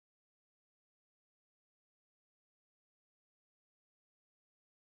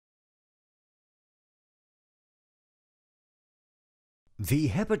The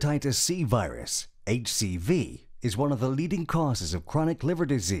hepatitis C virus, HCV, is one of the leading causes of chronic liver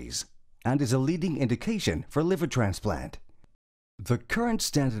disease and is a leading indication for liver transplant. The current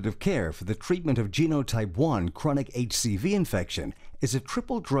standard of care for the treatment of genotype 1 chronic HCV infection is a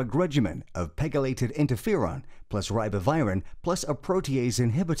triple drug regimen of pegylated interferon plus ribavirin plus a protease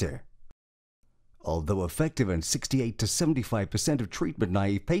inhibitor. Although effective in 68 to 75% of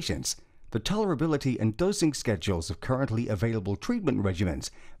treatment-naive patients, the tolerability and dosing schedules of currently available treatment regimens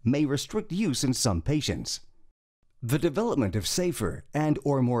may restrict use in some patients. The development of safer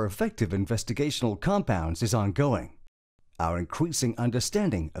and/or more effective investigational compounds is ongoing. Our increasing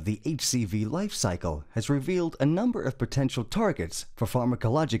understanding of the HCV life cycle has revealed a number of potential targets for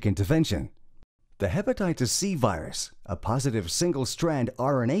pharmacologic intervention. The hepatitis C virus, a positive single-strand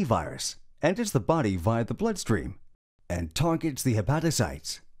RNA virus, enters the body via the bloodstream and targets the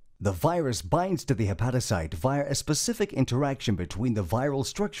hepatocytes. The virus binds to the hepatocyte via a specific interaction between the viral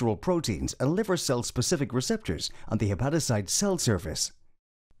structural proteins and liver cell-specific receptors on the hepatocyte cell surface.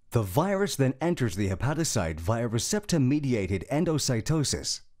 The virus then enters the hepatocyte via receptor-mediated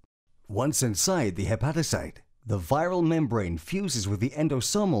endocytosis. Once inside the hepatocyte, the viral membrane fuses with the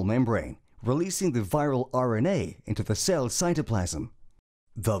endosomal membrane, releasing the viral RNA into the cell cytoplasm.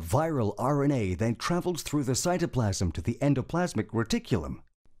 The viral RNA then travels through the cytoplasm to the endoplasmic reticulum,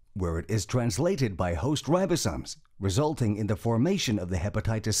 where it is translated by host ribosomes, resulting in the formation of the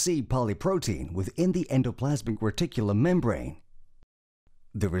hepatitis C polyprotein within the endoplasmic reticulum membrane.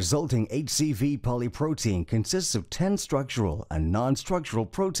 The resulting HCV polyprotein consists of 10 structural and non-structural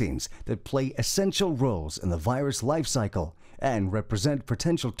proteins that play essential roles in the virus life cycle and represent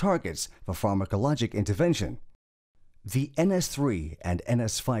potential targets for pharmacologic intervention. The NS3 and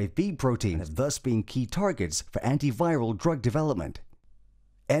NS5 protein have thus been key targets for antiviral drug development.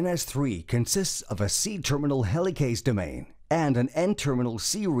 NS3 consists of a C-terminal helicase domain and an N-terminal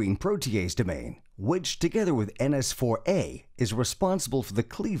serine protease domain, which, together with NS4A, is responsible for the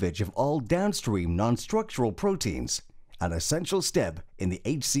cleavage of all downstream non-structural proteins, an essential step in the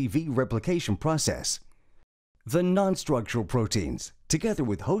HCV replication process. The non-structural proteins, together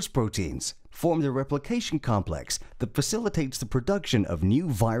with host proteins, form the replication complex that facilitates the production of new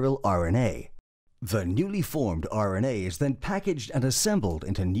viral RNA. The newly formed RNA is then packaged and assembled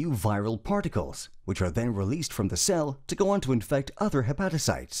into new viral particles, which are then released from the cell to go on to infect other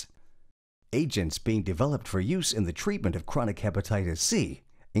hepatocytes. Agents being developed for use in the treatment of chronic hepatitis C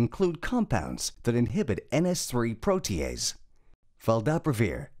include compounds that inhibit NS3 protease.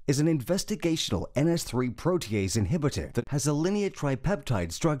 Faldaprevir is an investigational NS3 protease inhibitor that has a linear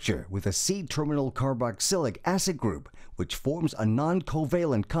tripeptide structure with a C-terminal carboxylic acid group, which forms a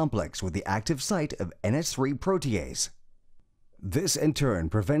non-covalent complex with the active site of NS3 protease. This in turn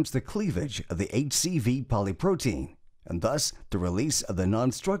prevents the cleavage of the HCV polyprotein, and thus the release of the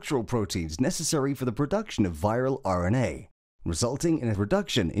non-structural proteins necessary for the production of viral RNA, resulting in a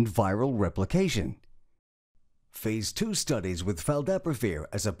reduction in viral replication. Phase 2 studies with Faldaprevir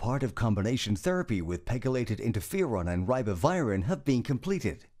as a part of combination therapy with pegylated interferon and ribavirin have been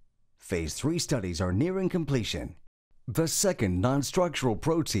completed. Phase 3 studies are nearing completion. The second non-structural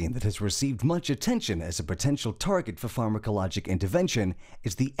protein that has received much attention as a potential target for pharmacologic intervention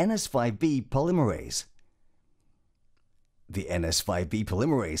is the NS5 polymerase. The NS5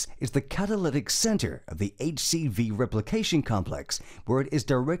 polymerase is the catalytic center of the HCV replication complex, where it is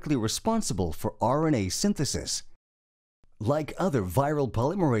directly responsible for RNA synthesis. Like other viral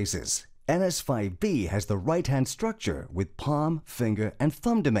polymerases, NS5 has the right-hand structure with palm, finger, and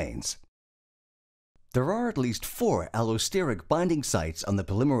thumb domains. There are at least 4 allosteric binding sites on the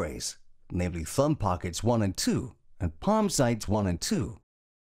polymerase, namely thumb pockets 1 and 2 and palm sites 1 and 2.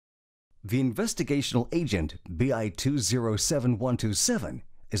 The investigational agent BI-207127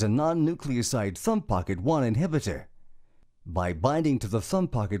 is a non-nucleoside thumb pocket 1 inhibitor. By binding to the thumb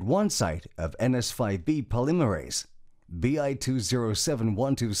pocket 1 site of NS5 polymerase,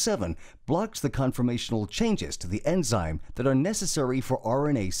 BI-207127 blocks the conformational changes to the enzyme that are necessary for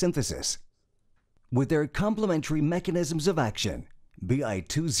RNA synthesis. With their complementary mechanisms of action,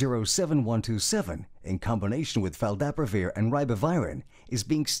 BI-207127, in combination with Faldaprevir and ribavirin, is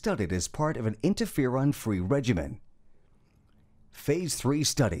being studied as part of an interferon-free regimen. Phase 3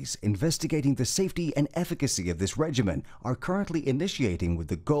 studies investigating the safety and efficacy of this regimen are currently initiating with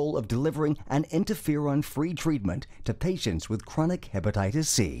the goal of delivering an interferon-free treatment to patients with chronic hepatitis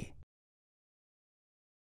C.